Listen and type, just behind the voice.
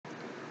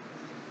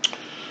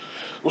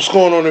What's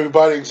going on,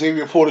 everybody?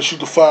 Xavier Porter, Shoot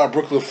the Fire,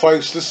 Brooklyn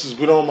Fights. This has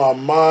been on my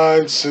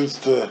mind since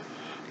the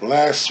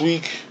last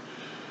week.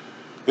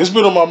 It's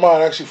been on my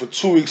mind actually for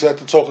 2 weeks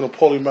after talking to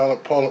Paul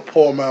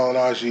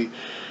Malignaggi,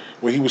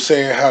 where he was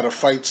saying how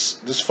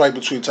this fight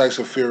between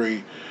Tyson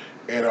Fury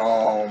and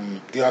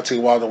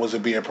Deontay Wilder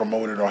wasn't being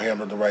promoted or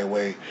handled the right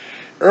way.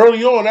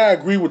 Early on, I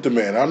agree with the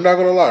man. I'm not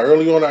gonna lie.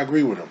 Early on, I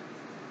agree with him.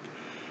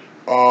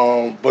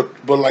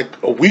 But like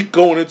a week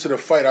going into the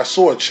fight, I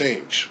saw a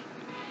change.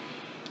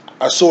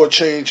 I saw a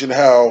change in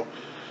how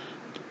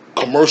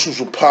commercials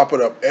were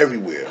popping up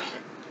everywhere.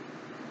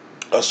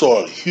 I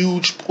saw a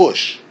huge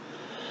push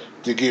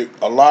to get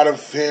a lot of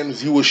fan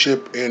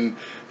viewership and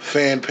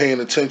fan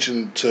paying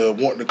attention to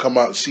wanting to come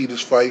out and see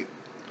this fight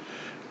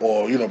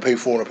or, pay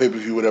for it on a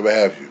pay-per-view, whatever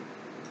have you.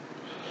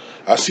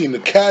 I seen the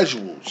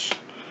casuals.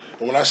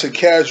 And when I say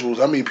casuals,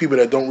 I mean people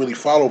that don't really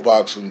follow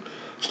boxing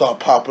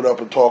start popping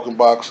up and talking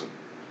boxing.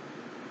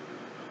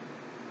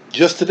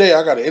 Just today,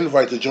 I got an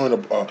invite to join a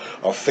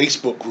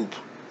Facebook group,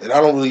 and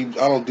I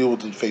don't deal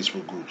with the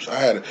Facebook groups.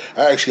 I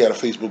actually had a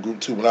Facebook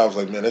group too, but I was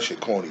like, man, that shit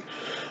corny.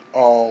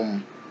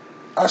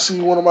 I see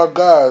one of my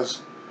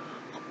guys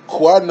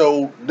who I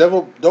know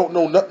don't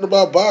know nothing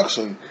about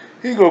boxing.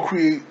 He gonna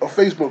create a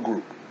Facebook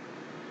group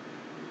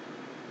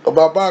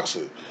about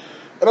boxing,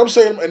 and I'm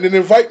saying, and then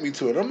invite me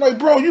to it. I'm like,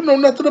 bro, you know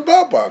nothing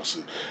about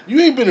boxing. You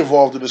ain't been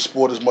involved in the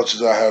sport as much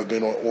as I have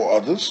been or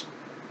others.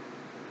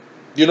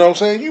 You know what I'm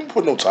saying? You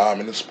put no time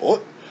in the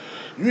sport.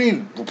 You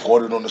ain't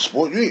reported on the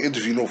sport. You ain't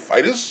interviewed no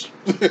fighters.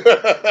 You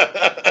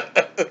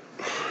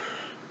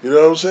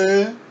know what I'm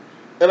saying?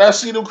 And I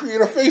see them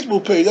create a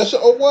Facebook page. I said,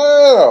 oh,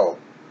 wow.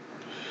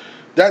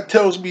 That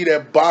tells me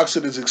that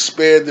boxing is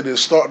expanding and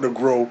starting to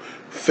grow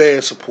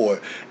fan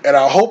support. And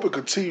I hope it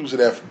continues in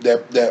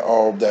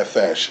that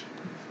fashion.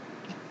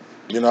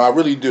 I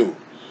really do.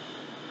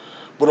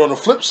 But on the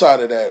flip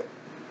side of that,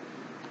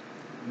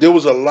 there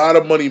was a lot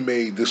of money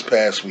made this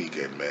past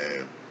weekend,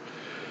 man.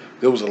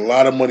 There was a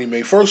lot of money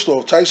made. First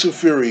off, Tyson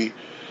Fury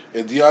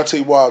and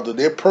Deontay Wilder,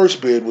 their purse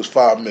bid was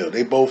 $5 million.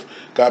 They both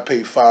got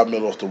paid $5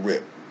 million off the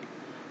rip,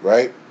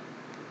 right?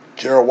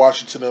 Gerald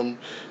Washington, them,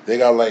 they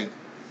got like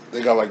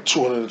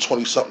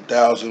 220 something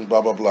thousand,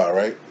 blah blah blah,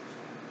 right?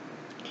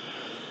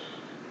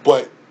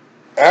 But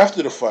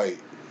after the fight,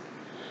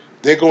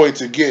 they're going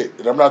to get,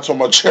 and I'm not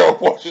talking about Gerald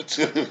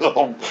Washington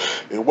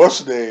and what's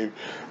the name?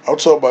 I'm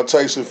talking about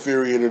Tyson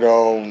Fury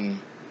and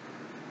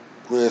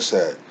where's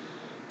that?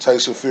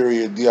 Tyson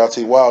Fury and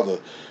Deontay Wilder.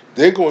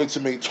 They're going to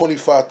make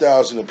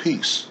 $25,000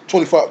 apiece.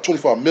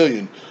 25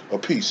 million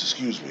apiece,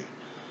 excuse me.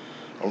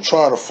 I'm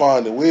trying to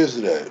find it. Where's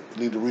it at? I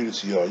need to read it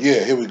to y'all.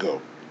 Yeah, here we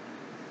go.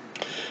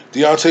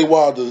 Deontay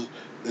Wilder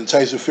and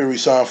Tyson Fury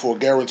signed for a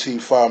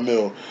guaranteed $5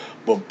 million,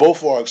 but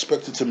both are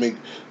expected to make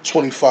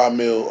 $25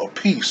 million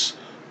apiece,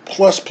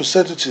 plus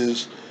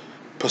percentages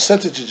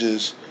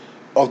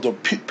of the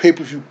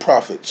pay-per-view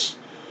profits.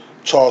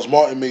 Charles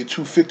Martin made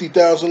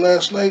 $250,000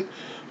 last night.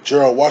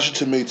 Gerald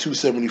Washington made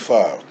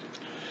 $275,000.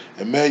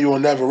 Emmanuel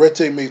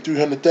Navarrete made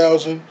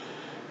 $300,000.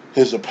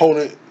 His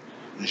opponent,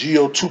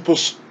 Gio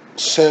Tupas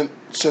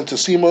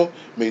Santacima,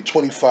 made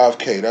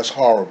 $25,000. That's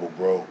horrible,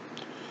 bro.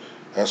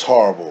 That's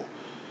horrible.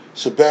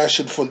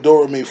 Sebastian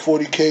Fundora made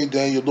 $40,000.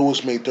 Daniel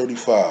Lewis made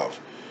 $35,000.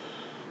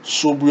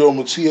 Subriel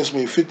Matias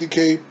made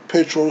 $50,000.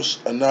 Petros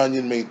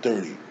Ananyan made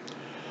 $30,000.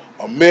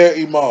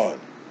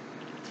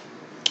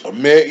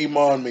 Amir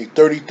Iman made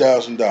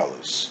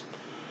 $30,000.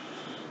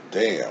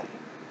 Damn.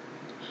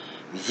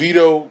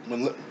 Vito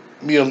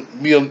Miel,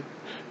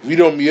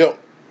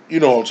 you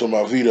know what I'm talking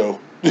about, Vito.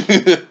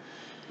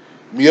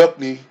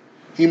 Miukny,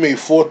 he made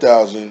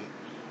 $4,000.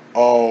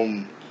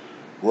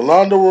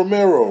 Rolando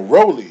Romero,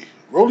 Rolly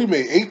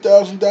made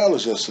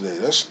 $8,000 yesterday.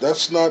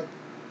 That's not,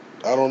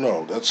 I don't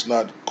know, that's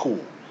not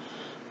cool.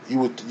 You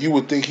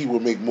would think he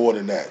would make more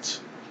than that.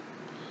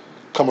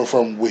 Coming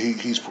from where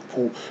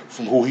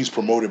who he's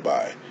promoted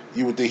by,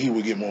 you would think he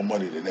would get more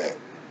money than that.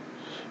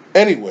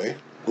 Anyway,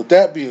 with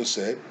that being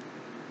said,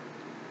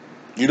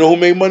 you know who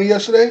made money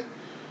yesterday?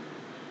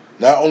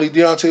 Not only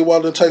Deontay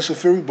Wilder and Tyson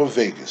Fury, but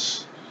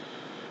Vegas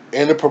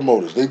and the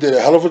promoters. They did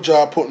a hell of a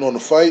job putting on the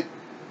fight.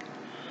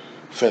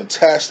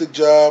 Fantastic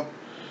job.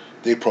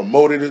 They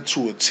promoted it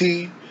to a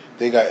T.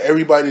 They got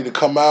everybody to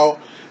come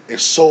out. It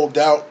sold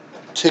out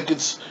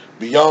tickets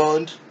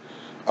beyond.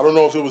 I don't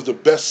know if it was the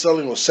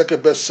best-selling or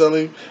second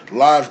best-selling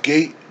live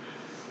gate.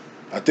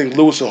 I think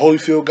Lewis and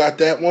Holyfield got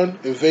that one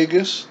in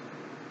Vegas.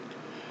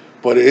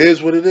 But it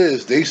is what it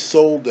is. They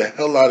sold the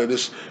hell out of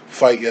this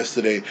fight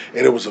yesterday,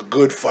 and it was a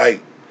good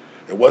fight.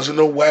 It wasn't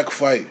no whack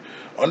fight.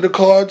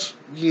 Undercards,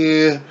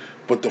 yeah,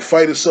 but the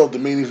fight itself, the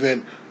main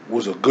event,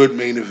 was a good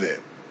main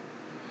event.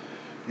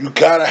 You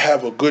gotta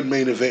have a good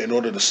main event in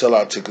order to sell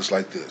out tickets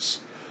like this.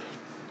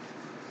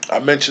 I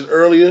mentioned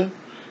earlier,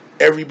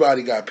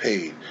 everybody got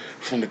paid.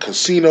 From the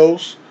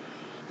casinos,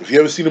 if you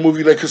ever seen a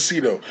movie like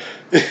Casino,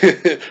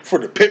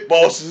 from the pit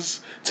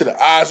bosses, to the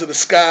eyes of the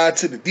sky,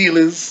 to the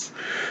dealers,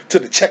 to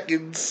the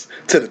check-ins,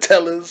 to the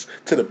tellers,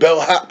 to the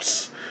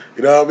bellhops.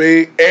 You know what I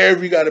mean?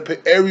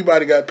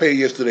 Everybody got paid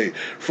yesterday.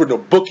 From the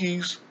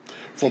bookies,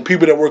 from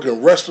people that work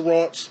in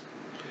restaurants,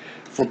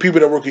 from people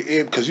that work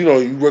in, because you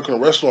work in a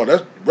restaurant.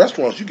 That's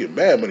restaurants. You get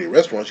mad money.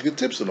 Restaurants, you get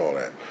tips and all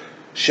that.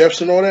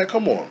 Chefs and all that.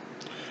 Come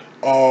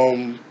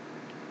on.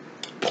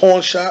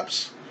 Pawn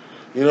shops.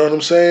 You know what I'm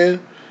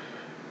saying?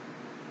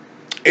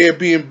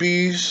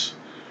 Airbnbs,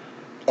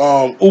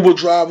 Uber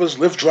drivers,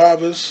 Lyft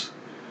drivers.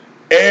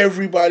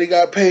 Everybody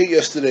got paid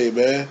yesterday,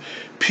 man.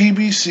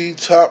 PBC,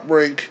 Top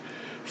Rank,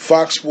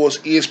 Fox Sports,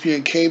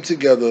 ESPN came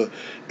together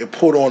and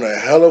put on a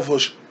hell of a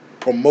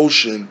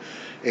promotion,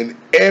 and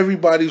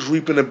everybody's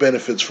reaping the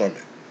benefits from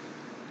it.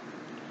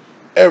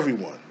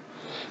 Everyone.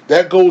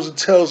 That goes and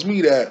tells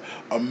me that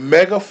a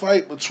mega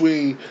fight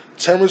between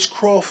Terrence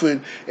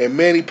Crawford and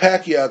Manny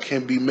Pacquiao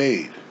can be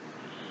made.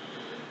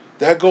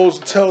 That goes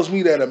and tells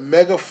me that a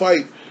mega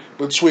fight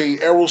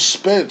between Errol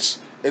Spence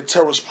and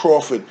Terrence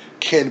Crawford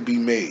can be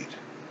made.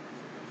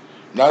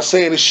 Not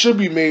saying it should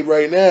be made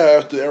right now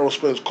after the Errol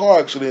Spence car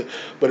accident,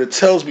 but it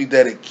tells me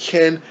that it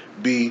can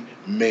be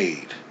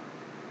made.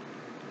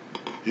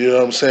 You know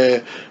what I'm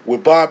saying?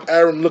 With Bob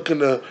Arum looking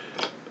to,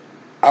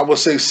 I would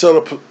say, sell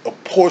a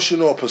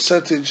portion or a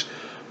percentage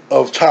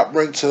of Top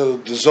Rank to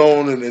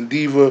DAZN and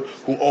Endeavor,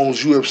 who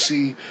owns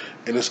UFC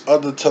and this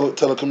other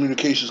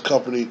telecommunications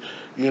company,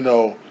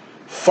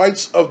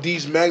 fights of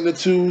these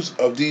magnitudes,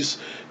 of these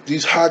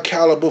high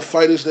caliber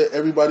fighters that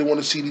everybody want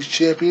to see, these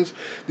champions,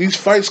 these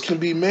fights can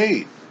be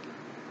made.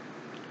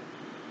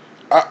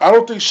 I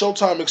don't think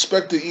Showtime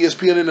expected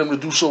ESPN and them to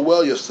do so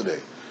well yesterday.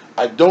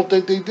 I don't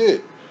think they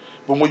did.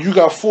 But when you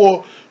got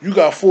four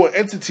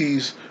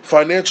entities,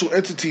 financial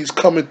entities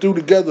coming through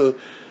together,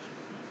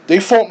 they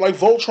fought like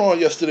Voltron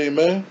yesterday,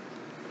 man.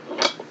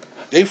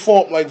 They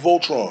fought like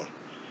Voltron.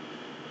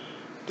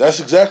 That's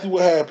exactly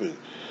what happened.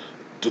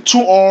 The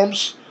two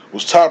arms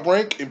was Top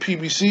Rank and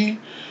PBC.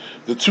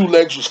 The two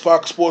legs was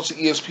Fox Sports and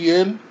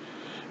ESPN.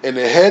 And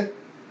the head,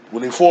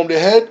 when they formed their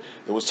head,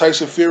 it was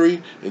Tyson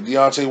Fury and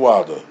Deontay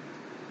Wilder.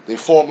 They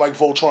formed like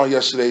Voltron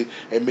yesterday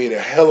and made a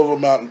hell of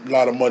a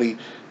lot of money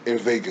in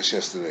Vegas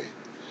yesterday.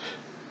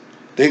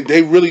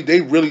 They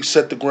really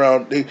set the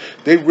ground.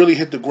 They really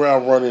hit the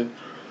ground running.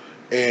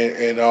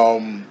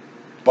 And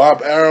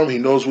Bob Arum, he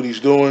knows what he's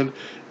doing.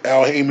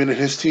 Al Heyman and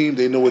his team,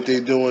 they know what they're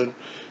doing.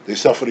 They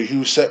suffered a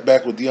huge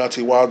setback with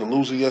Deontay Wilder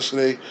losing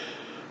yesterday.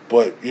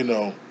 But,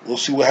 we'll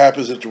see what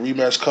happens if the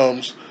rematch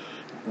comes.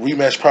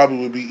 Rematch probably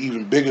would be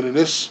even bigger than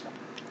this.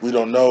 We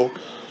don't know.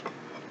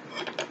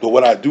 But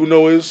what I do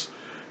know is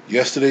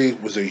yesterday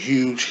was a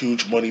huge,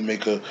 huge money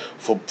maker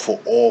for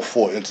all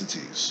four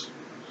entities.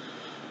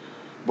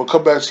 We'll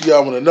come back to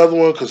y'all with another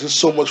one because there's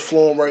so much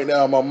flowing right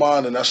now in my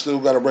mind and I still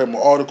got to write my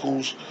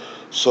articles.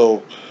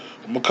 So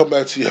I'm going to come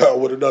back to y'all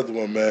with another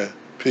one, man.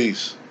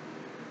 Peace.